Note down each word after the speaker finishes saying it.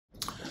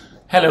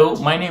Hello,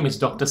 my name is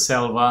Dr.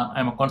 Selva.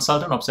 I'm a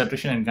consultant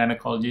obstetrician and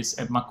gynecologist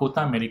at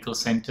Mahkota Medical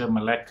Center,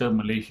 Malacca,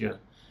 Malaysia.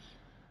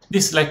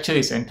 This lecture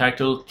is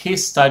entitled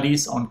Case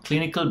Studies on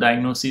Clinical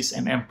Diagnosis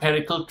and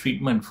Empirical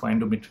Treatment for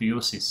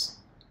Endometriosis.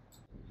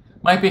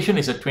 My patient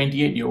is a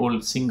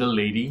 28-year-old single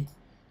lady.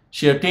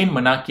 She attained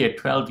menarche at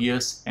 12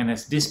 years and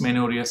has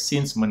dysmenorrhea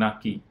since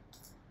menarche.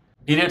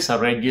 Periods are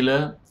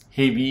regular,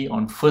 heavy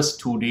on first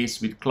 2 days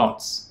with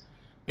clots.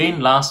 Pain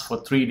lasts for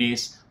 3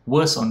 days,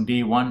 worse on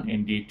day 1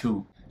 and day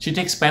 2. She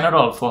takes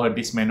Panadol for her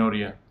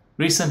dysmenorrhea.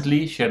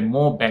 Recently, she had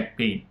more back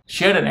pain.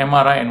 She had an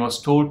MRI and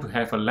was told to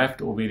have a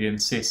left ovarian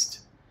cyst.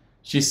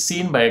 She's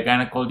seen by a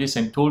gynecologist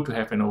and told to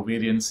have an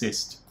ovarian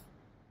cyst.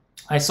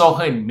 I saw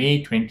her in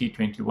May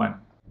 2021.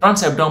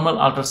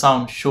 Transabdominal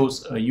ultrasound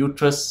shows a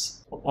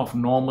uterus of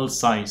normal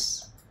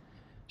size.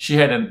 She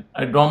had an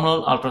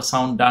abdominal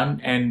ultrasound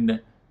done and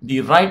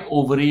the right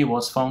ovary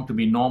was found to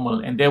be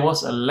normal and there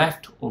was a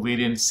left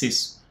ovarian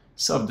cyst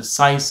of the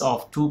size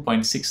of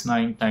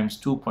 2.69 times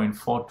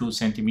 2.42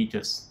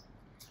 centimeters.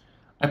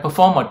 I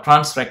perform a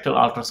transrectal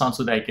ultrasound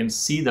so that I can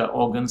see the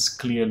organs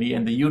clearly,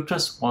 and the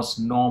uterus was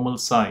normal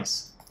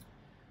size.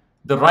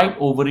 The right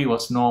ovary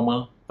was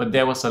normal, but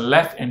there was a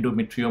left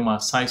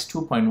endometrioma size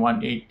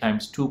 2.18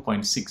 times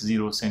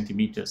 2.60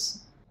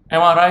 centimeters.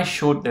 MRI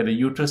showed that the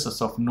uterus was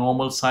of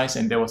normal size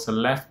and there was a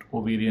left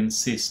ovarian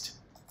cyst.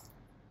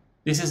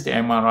 This is the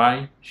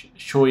MRI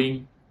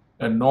showing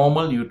a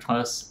normal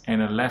uterus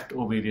and a left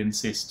ovarian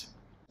cyst.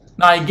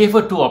 Now I gave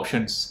her two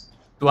options: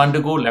 to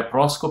undergo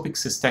laparoscopic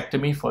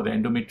cystectomy for the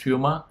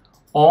endometrioma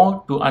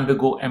or to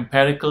undergo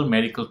empirical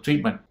medical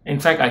treatment.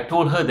 In fact, I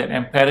told her that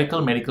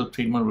empirical medical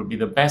treatment would be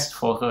the best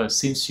for her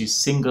since she's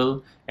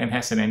single and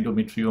has an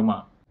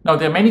endometrioma. Now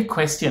there are many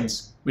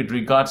questions with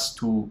regards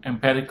to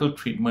empirical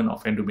treatment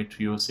of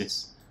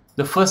endometriosis.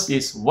 The first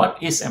is,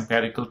 what is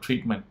empirical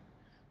treatment?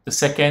 The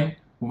second,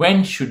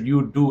 when should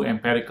you do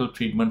empirical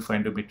treatment for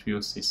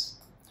endometriosis?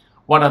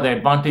 What are the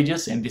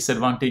advantages and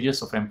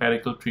disadvantages of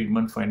empirical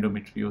treatment for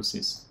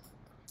endometriosis?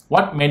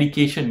 What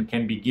medication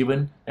can be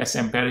given as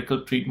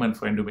empirical treatment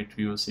for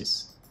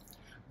endometriosis?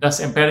 Does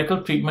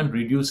empirical treatment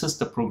reduces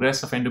the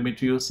progress of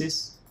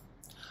endometriosis?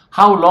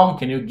 How long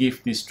can you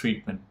give this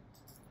treatment?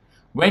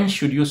 When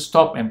should you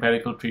stop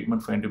empirical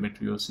treatment for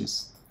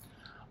endometriosis?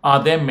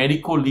 Are there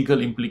medico-legal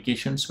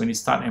implications when you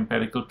start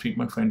empirical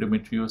treatment for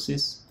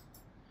endometriosis?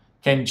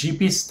 Can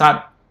GPs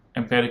start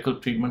empirical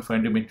treatment for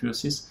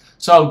endometriosis?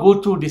 So I'll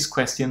go through these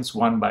questions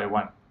one by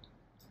one.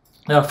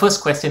 Now,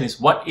 first question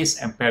is, what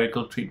is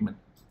empirical treatment?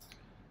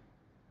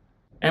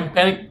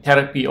 Empiric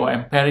therapy or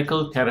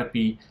empirical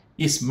therapy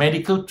is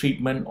medical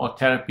treatment or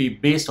therapy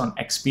based on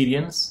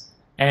experience,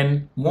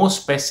 and more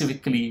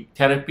specifically,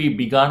 therapy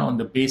begun on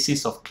the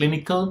basis of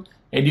clinical,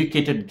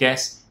 educated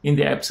guess in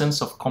the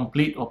absence of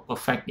complete or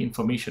perfect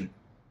information.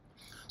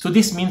 So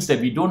this means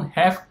that we don't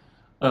have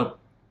a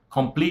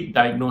complete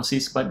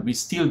diagnosis, but we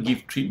still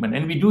give treatment,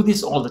 and we do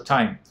this all the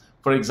time.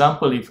 For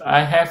example, if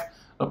I have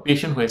a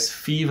patient who has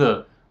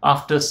fever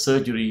after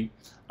surgery,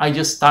 I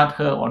just start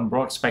her on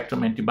broad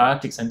spectrum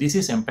antibiotics, and this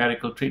is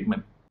empirical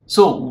treatment.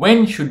 So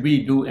when should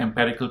we do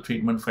empirical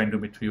treatment for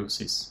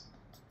endometriosis?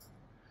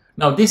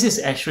 Now this is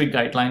ASHRAE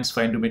guidelines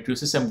for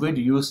endometriosis. I'm going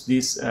to use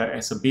this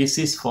as a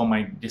basis for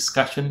my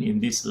discussion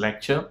in this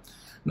lecture.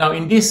 Now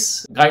in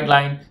this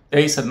guideline, there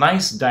is a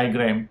nice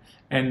diagram,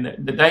 and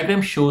the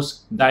diagram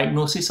shows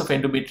diagnosis of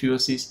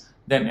endometriosis,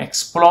 then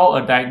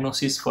explore a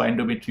diagnosis for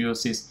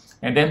endometriosis,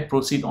 and then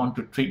proceed on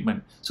to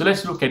treatment. So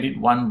let's look at it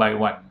one by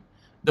one.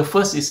 The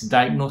first is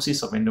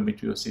diagnosis of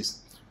endometriosis.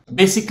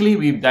 Basically,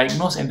 we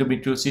diagnose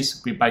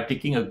endometriosis by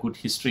taking a good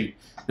history.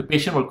 The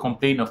patient will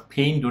complain of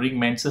pain during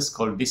menses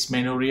called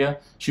dysmenorrhea.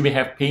 She may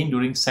have pain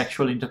during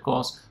sexual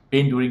intercourse,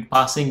 pain during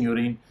passing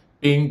urine,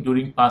 pain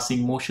during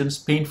passing motions,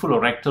 painful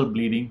or rectal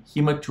bleeding,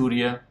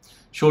 hematuria,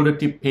 shoulder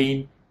tip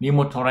pain,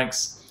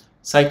 pneumothorax,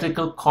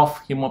 cyclical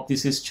cough,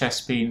 hemoptysis,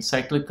 chest pain,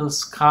 cyclical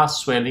scar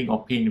swelling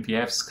or pain if you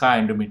have scar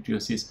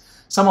endometriosis.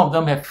 Some of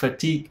them have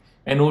fatigue,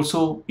 and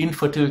also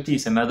infertility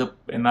is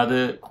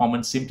another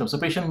common symptom. So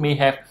patient may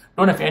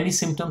don't have any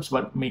symptoms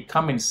but may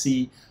come and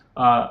see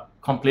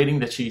complaining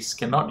that she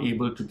cannot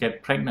able to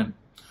get pregnant.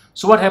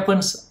 So what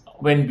happens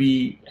when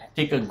we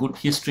take a good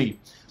history?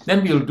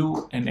 Then we'll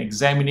do an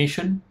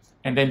examination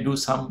and then do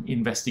some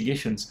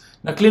investigations.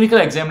 Now, clinical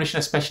examination,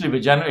 especially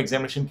vaginal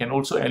examination, can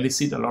also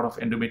elicit a lot of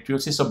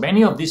endometriosis. So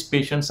many of these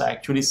patients are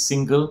actually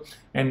single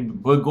and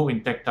Virgo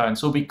intacta, and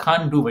so we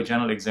can't do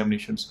vaginal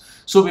examinations.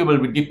 So we will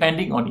be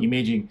depending on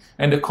imaging,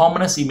 and the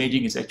commonest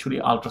imaging is actually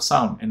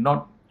ultrasound,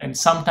 and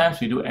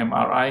sometimes we do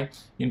MRI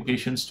in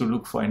patients to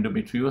look for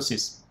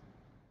endometriosis.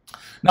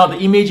 Now the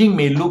imaging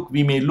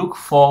we may look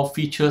for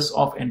features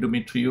of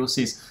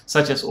endometriosis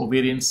such as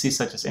ovarian cyst,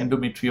 such as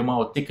endometrioma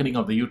or thickening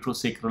of the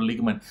uterosacral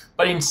ligament.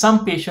 But in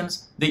some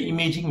patients, the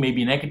imaging may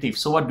be negative.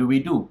 So what do we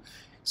do?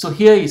 So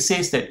here it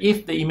says that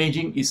if the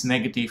imaging is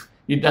negative,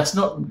 it does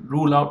not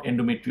rule out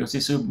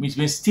endometriosis. So we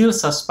may still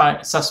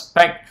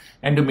suspect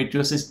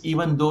endometriosis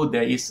even though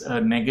there is a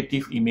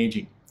negative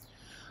imaging.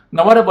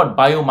 Now what about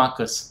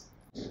biomarkers?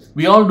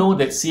 We all know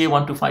that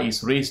CA125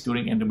 is raised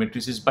during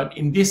endometriosis, but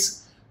in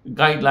this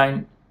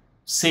guideline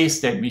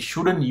says that we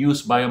shouldn't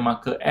use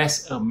biomarker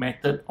as a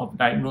method of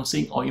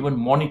diagnosing or even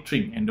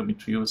monitoring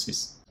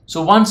endometriosis.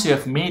 So once you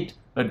have made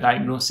a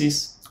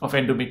diagnosis of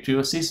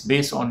endometriosis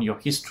based on your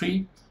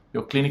history,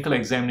 your clinical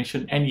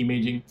examination and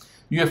imaging,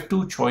 you have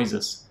two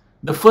choices.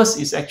 The first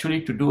is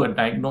actually to do a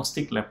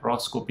diagnostic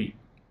laparoscopy.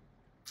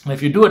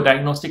 If you do a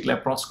diagnostic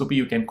laparoscopy,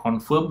 you can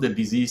confirm the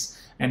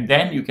disease and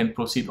then you can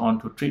proceed on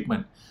to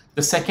treatment.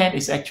 The second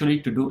is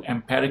actually to do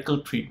empirical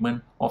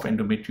treatment of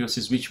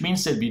endometriosis, which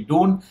means that we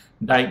don't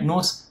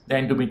diagnose the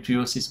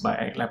endometriosis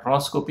by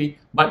laparoscopy,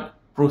 but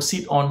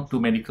proceed on to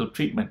medical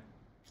treatment.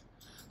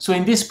 So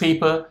in this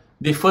paper,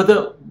 they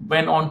further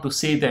went on to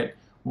say that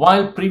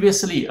while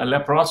previously a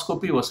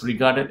laparoscopy was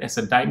regarded as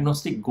a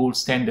diagnostic gold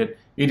standard,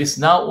 it is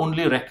now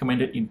only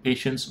recommended in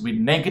patients with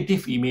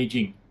negative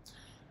imaging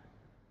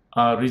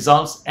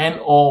results and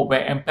or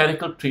where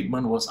empirical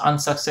treatment was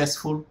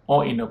unsuccessful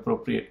or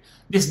inappropriate.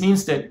 This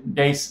means that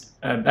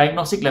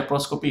diagnostic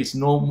laparoscopy is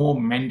no more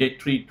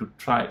mandatory to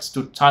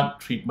start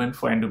treatment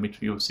for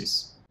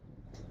endometriosis.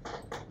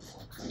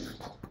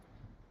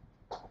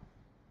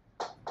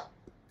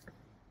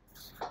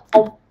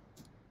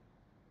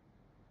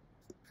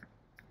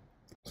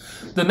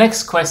 The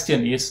next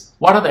question is,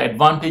 what are the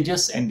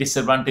advantages and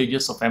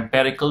disadvantages of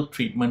empirical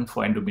treatment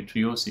for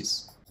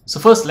endometriosis? So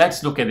first,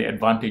 let's look at the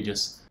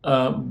advantages.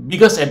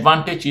 Biggest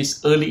advantage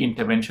is early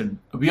intervention.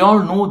 We all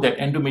know that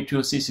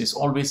endometriosis is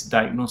always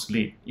diagnosed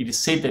late. It is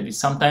said that it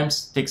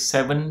sometimes takes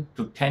 7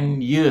 to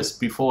 10 years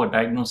before a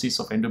diagnosis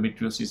of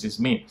endometriosis is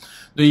made.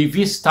 Though if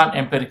we start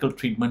empirical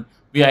treatment,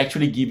 we are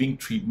actually giving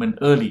treatment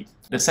early.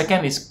 The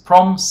second is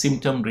prompt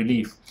symptom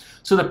relief.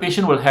 So the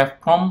patient will have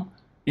prompt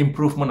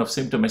improvement of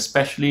symptoms,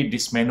 especially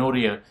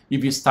dysmenorrhea,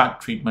 if you start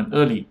treatment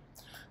early.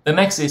 The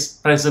next is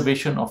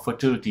preservation of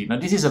fertility. Now,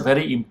 this is a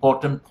very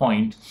important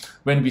point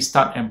when we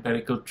start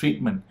empirical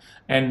treatment,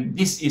 and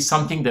this is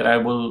something that I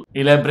will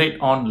elaborate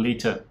on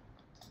later.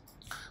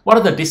 What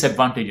are the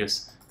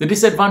disadvantages? The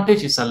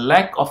disadvantage is a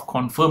lack of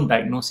confirmed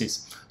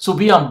diagnosis. So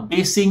we are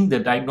basing the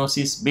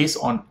diagnosis based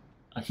on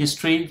a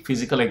history,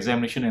 physical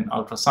examination and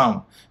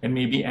ultrasound, and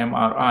maybe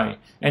MRI.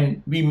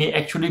 And we may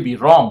actually be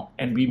wrong,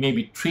 and we may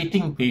be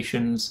treating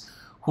patients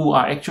who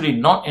are actually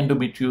not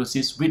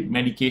endometriosis with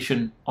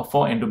medication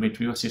for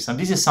endometriosis. And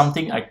this is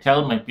something I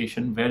tell my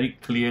patient very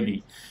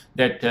clearly,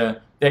 that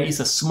there is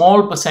a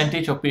small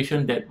percentage of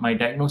patients that my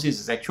diagnosis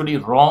is actually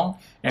wrong,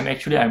 and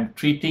actually I'm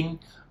treating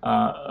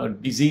a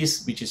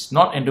disease which is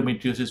not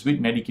endometriosis with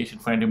medication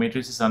for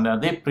endometriosis, and are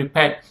they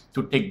prepared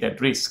to take that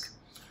risk?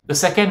 The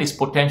second is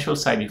potential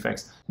side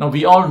effects. Now,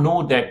 we all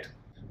know that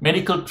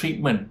medical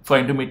treatment for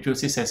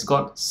endometriosis has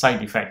got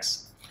side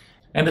effects.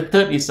 And the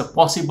third is the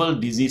possible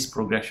disease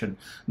progression.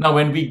 Now,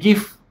 when we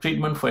give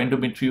treatment for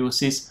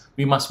endometriosis,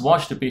 we must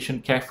watch the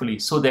patient carefully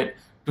so that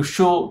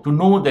to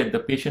know that the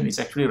patient is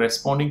actually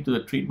responding to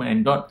the treatment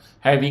and not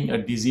having a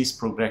disease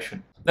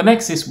progression. The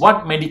next is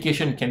what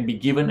medication can be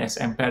given as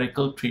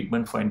empirical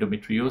treatment for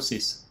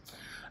endometriosis.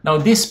 Now,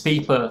 this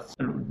paper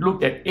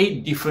looked at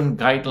 8 different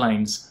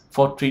guidelines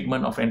for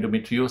treatment of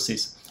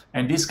endometriosis.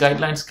 And these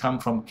guidelines come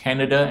from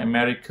Canada,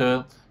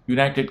 America,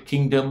 United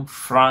Kingdom,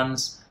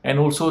 France, and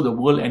also the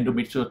World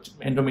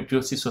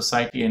Endometriosis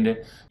Society and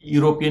the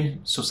European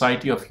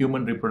Society of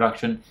Human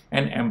Reproduction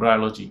and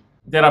Embryology.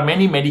 There are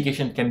many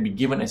medications can be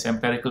given as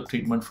empirical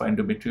treatment for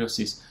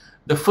endometriosis.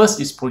 The first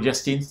is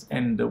progestin,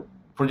 and the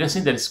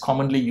progestin that is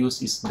commonly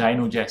used is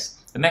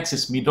Dinogest. The next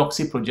is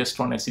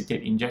medroxyprogesterone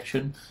acetate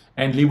injection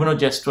and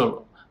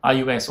levonorgestrel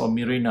IUS or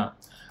Mirena.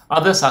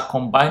 Others are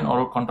combined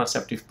oral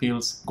contraceptive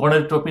pills,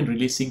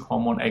 gonadotropin-releasing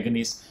hormone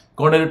agonists,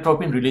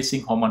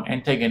 gonadotropin-releasing hormone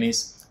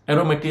antagonists,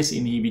 aromatase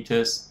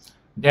inhibitors,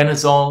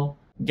 danazol,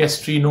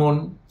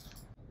 gastrinone,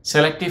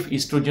 selective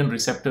estrogen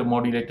receptor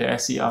modulator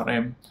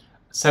SERM,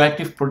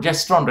 selective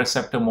progesterone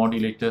receptor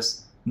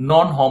modulators,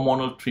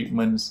 non-hormonal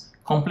treatments,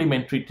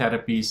 complementary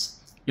therapies,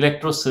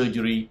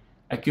 electrosurgery,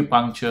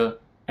 acupuncture,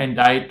 and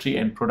dietary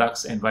and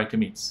products and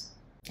vitamins.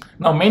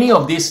 Now, many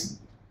of these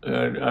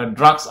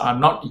drugs are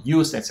not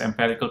used as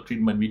empirical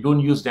treatment. We don't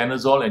use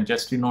danazol and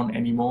gastrinone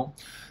anymore.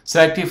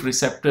 Selective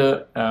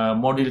receptor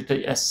modulator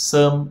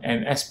SERM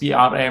and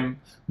SPRM,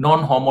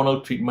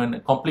 non-hormonal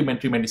treatment,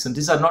 complementary medicine.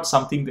 These are not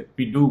something that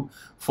we do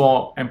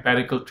for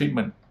empirical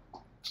treatment.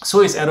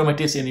 So is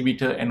aromatase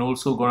inhibitor and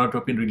also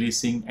gonadotropin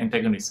releasing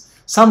antagonist.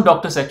 Some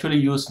doctors actually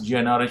use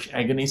GnRH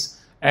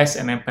agonists as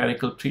an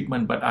empirical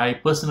treatment, but I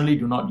personally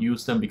do not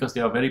use them because they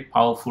are very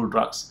powerful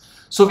drugs.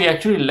 So we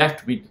actually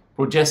left with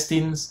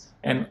progestins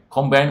and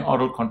combined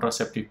oral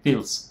contraceptive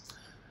pills.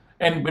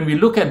 And when we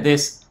look at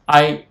this,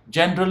 I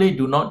generally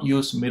do not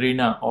use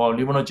Mirena or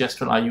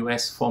levonorgestrel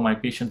IUS for my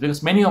patients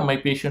because many of my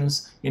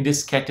patients in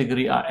this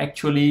category are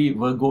actually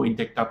Virgo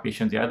intacta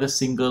patients. They are either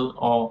single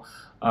or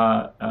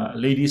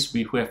ladies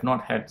who have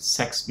not had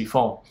sex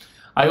before.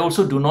 I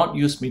also do not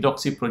use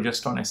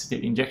methoxyprogesterone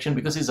acetate injection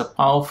because it's a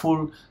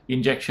powerful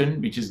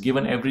injection which is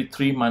given every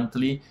 3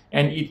 monthly,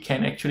 and it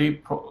can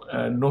actually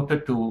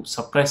noted to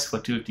suppress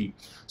fertility.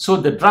 So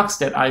the drugs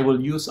that I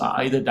will use are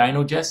either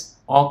Dynogest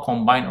or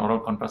combined oral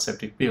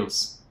contraceptive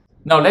pills.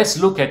 Now let's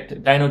look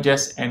at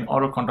Dynogest and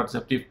oral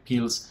contraceptive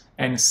pills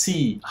and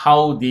see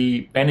how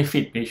they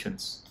benefit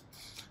patients.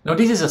 Now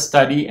this is a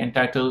study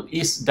entitled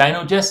 "Is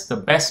Dynogest the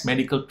Best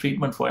Medical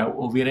Treatment for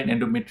Ovarian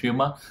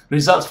Endometrioma?"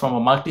 Results from a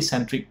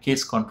multicentric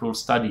case control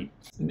study.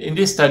 In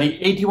this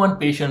study, 81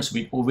 patients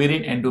with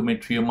ovarian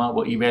endometrioma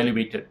were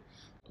evaluated.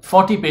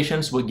 40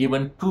 patients were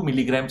given 2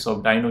 milligrams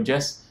of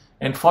Dynogest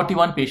and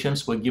 41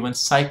 patients were given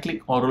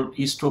cyclic oral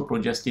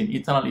estroprogestin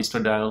ethinyl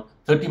estradiol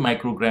 30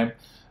 microgram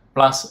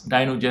plus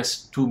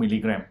Dynogest 2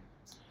 milligram.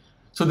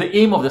 So the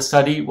aim of the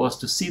study was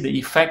to see the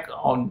effect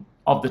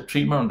of the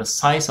treatment on the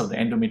size of the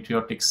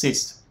endometriotic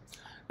cyst.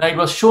 Now it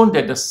was shown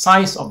that the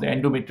size of the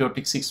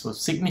endometriotic cyst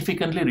was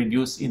significantly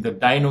reduced in the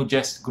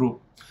Dynogest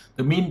group.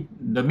 The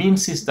mean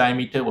cyst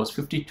diameter was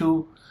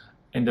 52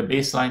 in the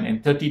baseline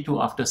and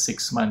 32 after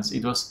 6 months.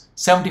 It was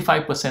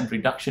 75%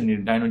 reduction in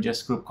the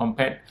Dynogest group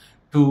compared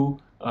to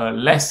a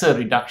lesser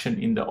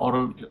reduction in the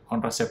oral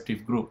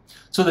contraceptive group.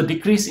 So the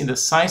decrease in the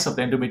size of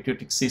the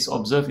endometriotic cyst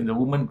observed in the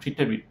woman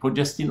treated with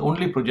progestin,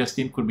 only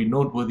progestin, could be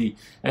noteworthy,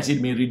 as it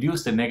may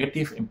reduce the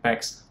negative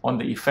impacts on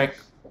the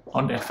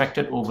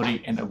affected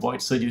ovary and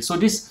avoid surgery. So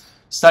this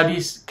study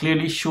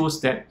clearly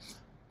shows that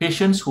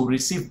patients who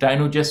receive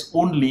Dynogest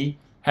only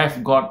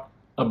have got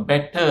a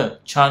better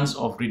chance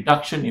of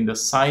reduction in the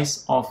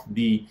size of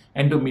the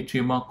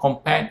endometrioma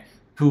compared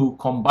to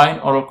combine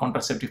oral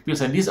contraceptive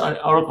pills, and these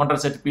oral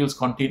contraceptive pills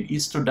contain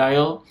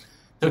estradiol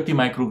 30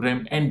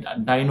 microgram and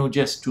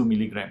Dynogest 2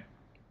 milligram.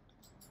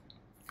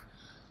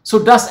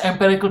 So does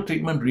empirical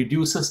treatment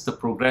reduces the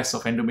progress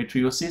of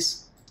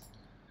endometriosis?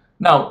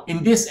 Now,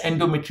 in this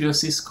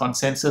endometriosis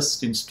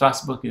consensus in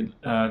Strasbourg in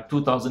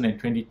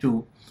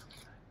 2022,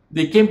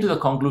 they came to the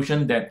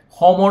conclusion that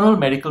hormonal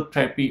medical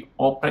therapy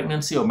or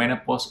pregnancy or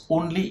menopause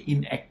only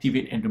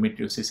inactivate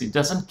endometriosis. It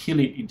doesn't kill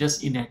it, it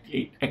just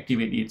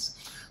inactivates it.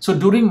 So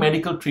during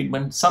medical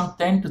treatment, some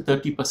 10 to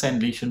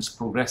 30% lesions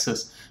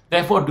progresses.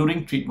 Therefore,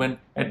 during treatment,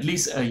 at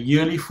least a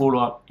yearly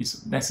follow-up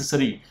is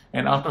necessary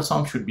and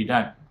ultrasound should be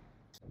done.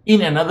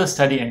 In another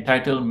study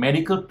entitled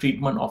 "Medical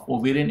Treatment of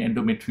Ovarian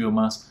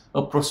Endometriomas,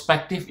 a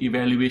Prospective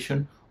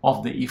Evaluation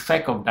of the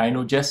Effect of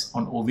Dynogest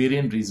on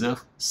Ovarian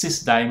Reserve,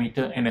 Cyst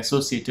Diameter and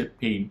Associated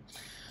Pain."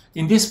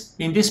 In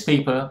this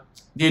paper,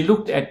 they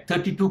looked at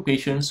 32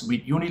 patients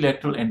with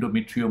unilateral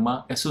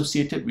endometrioma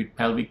associated with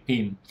pelvic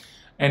pain,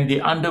 and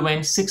they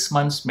underwent 6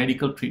 months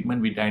medical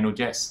treatment with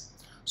Dynogest.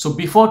 So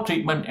before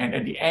treatment and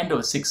at the end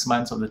of 6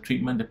 months of the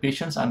treatment, the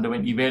patients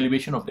underwent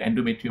evaluation of the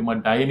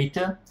endometrioma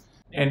diameter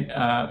and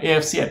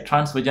AFC at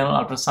transvaginal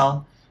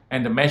ultrasound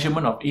and the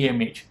measurement of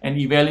AMH and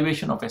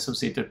evaluation of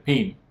associated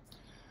pain.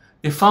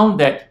 They found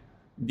that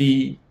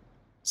the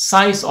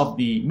size of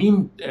the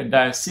mean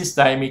cyst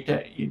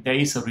diameter, there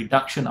is a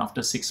reduction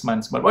after 6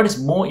 months. But what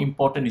is more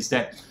important is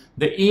that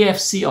the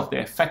AFC of the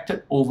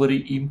affected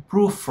ovary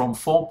improved from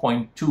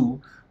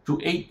 4.2 to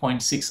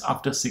 8.6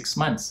 after 6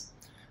 months.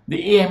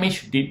 The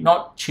AMH did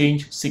not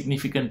change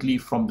significantly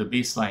from the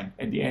baseline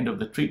at the end of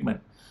the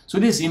treatment. So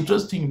this is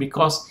interesting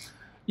because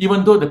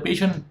even though the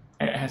patient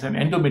has an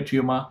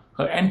endometrioma,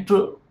 her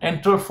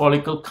antral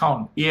follicle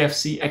count,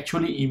 AFC,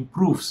 actually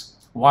improves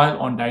while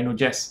on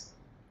Dynogest.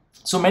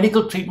 So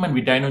medical treatment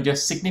with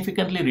Dynogest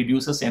significantly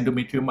reduces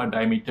endometrioma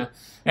diameter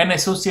and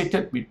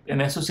associated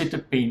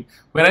pain,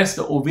 whereas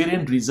the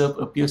ovarian reserve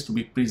appears to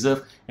be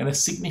preserved and a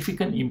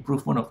significant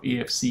improvement of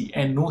AFC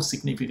and no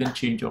significant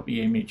change of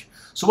AMH.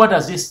 So what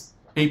does this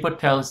paper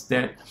tell us?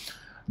 That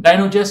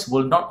Dynogest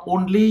will not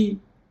only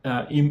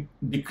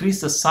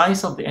decrease the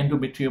size of the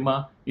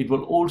endometrioma, it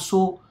will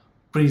also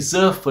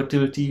preserve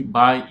fertility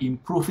by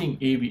improving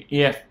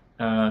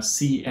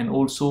AFC and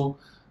also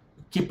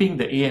keeping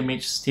the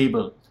AMH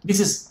stable. This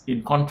is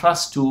in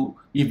contrast to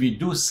if we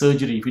do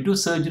surgery. If we do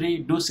surgery,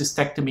 do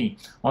cystectomy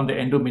on the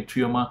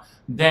endometrioma,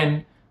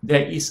 then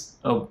there is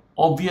an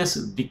obvious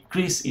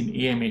decrease in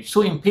AMH.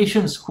 So in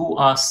patients who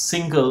are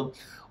single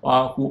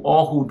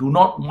who do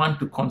not want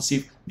to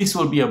conceive, this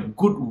will be a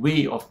good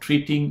way of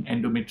treating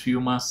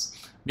endometriomas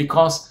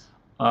because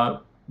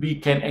we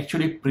can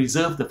actually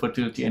preserve the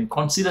fertility and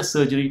consider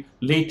surgery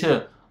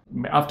later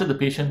after the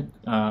patient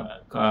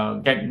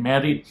get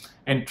married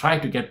and try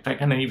to get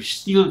pregnant, and if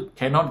still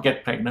cannot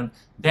get pregnant,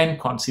 then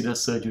consider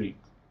surgery.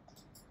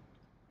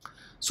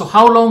 So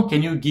how long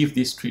can you give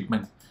this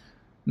treatment?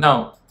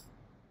 Now,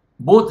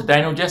 both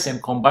Dynogest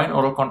and combined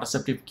oral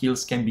contraceptive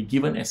pills can be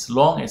given as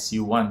long as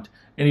you want,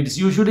 and it is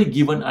usually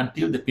given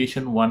until the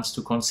patient wants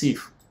to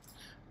conceive.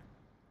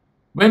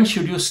 When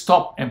should you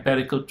stop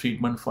empirical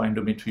treatment for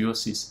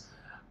endometriosis?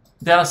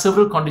 There are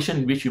several conditions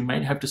in which you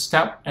might have to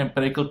stop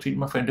empirical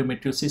treatment for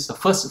endometriosis. The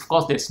first, of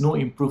course, there's no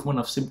improvement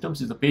of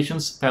symptoms. If the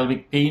patient's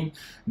pelvic pain,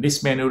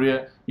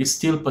 dysmenorrhea is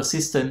still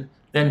persistent,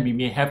 then we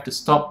may have to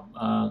stop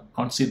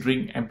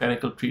considering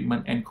empirical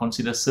treatment and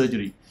consider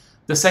surgery.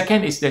 The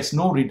second is there's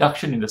no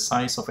reduction in the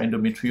size of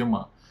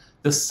endometrioma.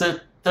 The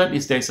third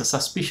is there's a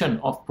suspicion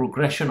of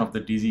progression of the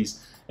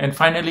disease. And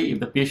finally, if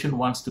the patient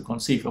wants to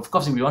conceive, of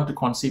course, if we want to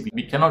conceive,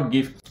 we cannot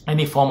give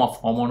any form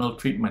of hormonal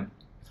treatment.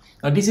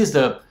 Now, this is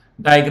the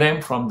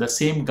diagram from the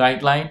same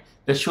guideline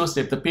that shows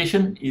that if the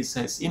patient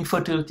has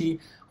infertility,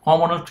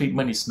 hormonal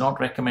treatment is not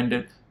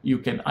recommended. You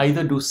can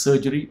either do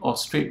surgery or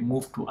straight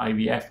move to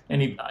IVF.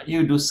 And if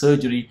you do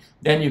surgery,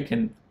 then you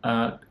can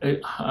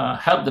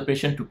help the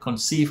patient to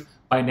conceive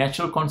by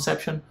natural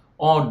conception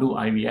or do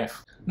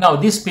IVF. Now,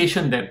 this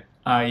patient that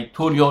I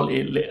told you all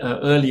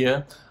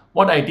earlier,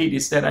 what I did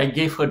is that I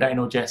gave her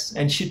Dynogest,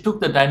 and she took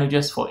the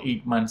Dynogest for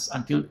 8 months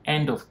until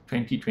end of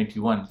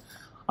 2021.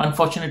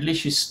 Unfortunately,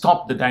 she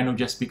stopped the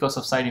Dynogest because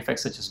of side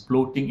effects such as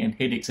bloating and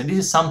headaches. And this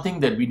is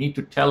something that we need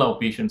to tell our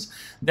patients,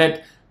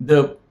 that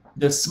the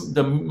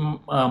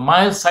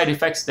mild side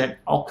effects that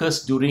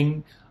occurs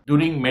during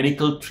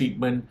medical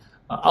treatment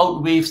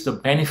outweighs the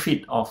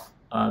benefit of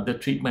the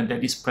treatment,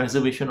 that is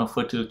preservation of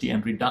fertility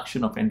and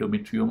reduction of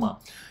endometrioma.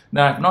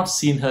 Now, I've not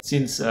seen her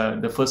since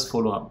the first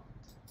follow-up.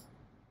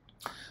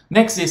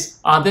 Next is,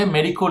 are there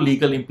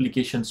medico-legal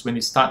implications when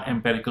you start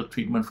empirical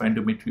treatment for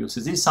endometriosis?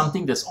 This is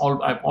something that's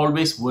I've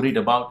always worried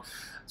about.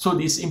 So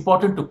it's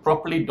important to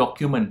properly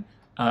document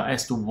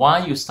as to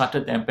why you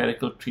started the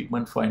empirical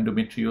treatment for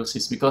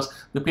endometriosis, because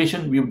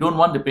we don't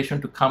want the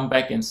patient to come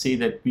back and say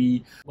that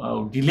we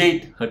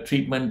delayed her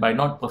treatment by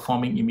not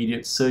performing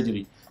immediate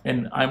surgery.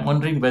 And I'm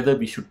wondering whether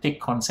we should take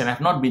consent. I've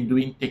not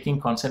been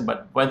taking consent,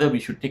 but whether we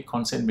should take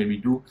consent when we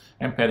do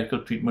empirical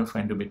treatment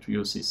for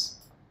endometriosis.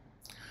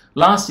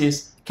 Last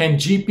is, can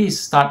GPs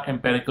start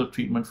empirical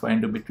treatment for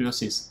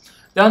endometriosis?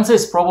 The answer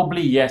is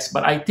probably yes,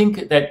 but I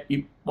think that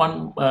if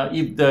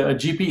the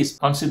GP is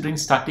considering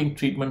starting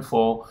treatment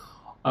for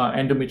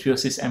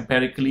endometriosis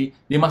empirically,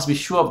 they must be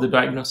sure of the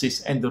diagnosis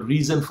and the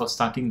reason for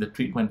starting the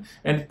treatment,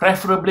 and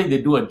preferably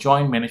they do a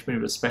joint management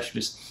with a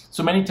specialist.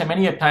 So many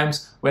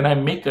times when I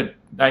make a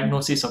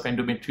diagnosis of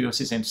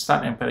endometriosis and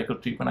start empirical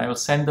treatment, I will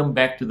send them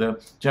back to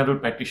the general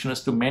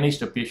practitioners to manage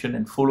the patient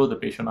and follow the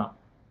patient up.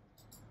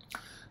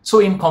 So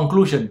in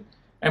conclusion,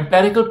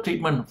 empirical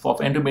treatment of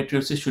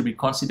endometriosis should be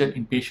considered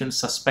in patients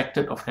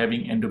suspected of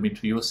having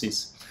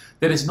endometriosis.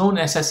 There is no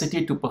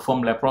necessity to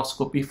perform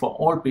laparoscopy for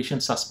all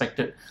patients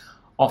suspected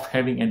of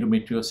having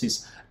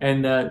endometriosis.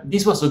 And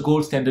this was the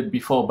gold standard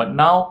before, but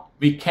now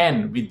we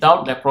can,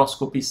 without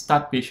laparoscopy,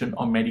 start patient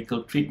on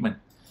medical treatment.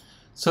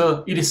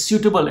 So it is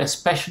suitable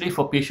especially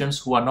for patients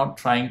who are not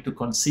trying to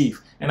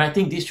conceive. And I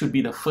think this should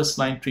be the first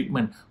line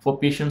treatment for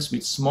patients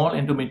with small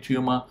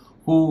endometrioma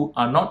who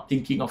are not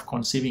thinking of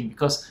conceiving,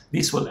 because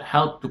this will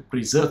help to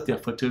preserve their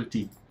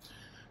fertility.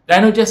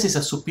 Dynogest is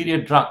a superior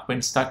drug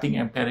when starting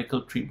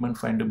empirical treatment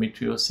for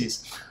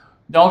endometriosis.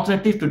 The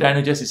alternative to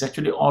Dynogest is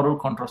actually oral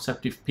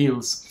contraceptive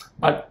pills,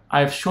 but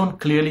I've shown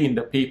clearly in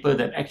the paper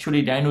that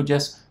actually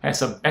Dynogest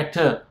has a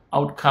better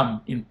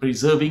outcome in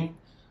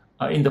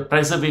the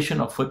preservation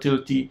of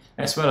fertility,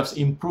 as well as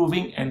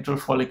improving antral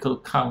follicle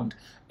count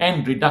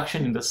and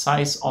reduction in the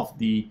size of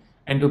the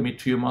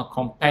endometrioma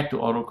compared to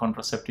oral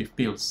contraceptive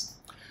pills.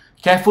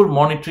 Careful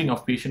monitoring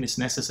of patient is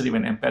necessary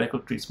when empirical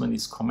treatment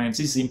is commenced.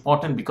 This is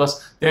important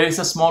because there is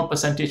a small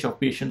percentage of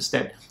patients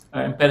that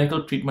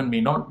empirical treatment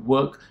may not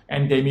work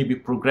and there may be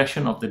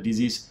progression of the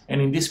disease.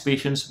 And in these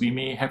patients, we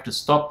may have to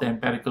stop the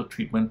empirical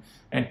treatment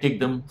and take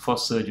them for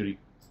surgery.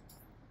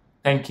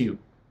 Thank you.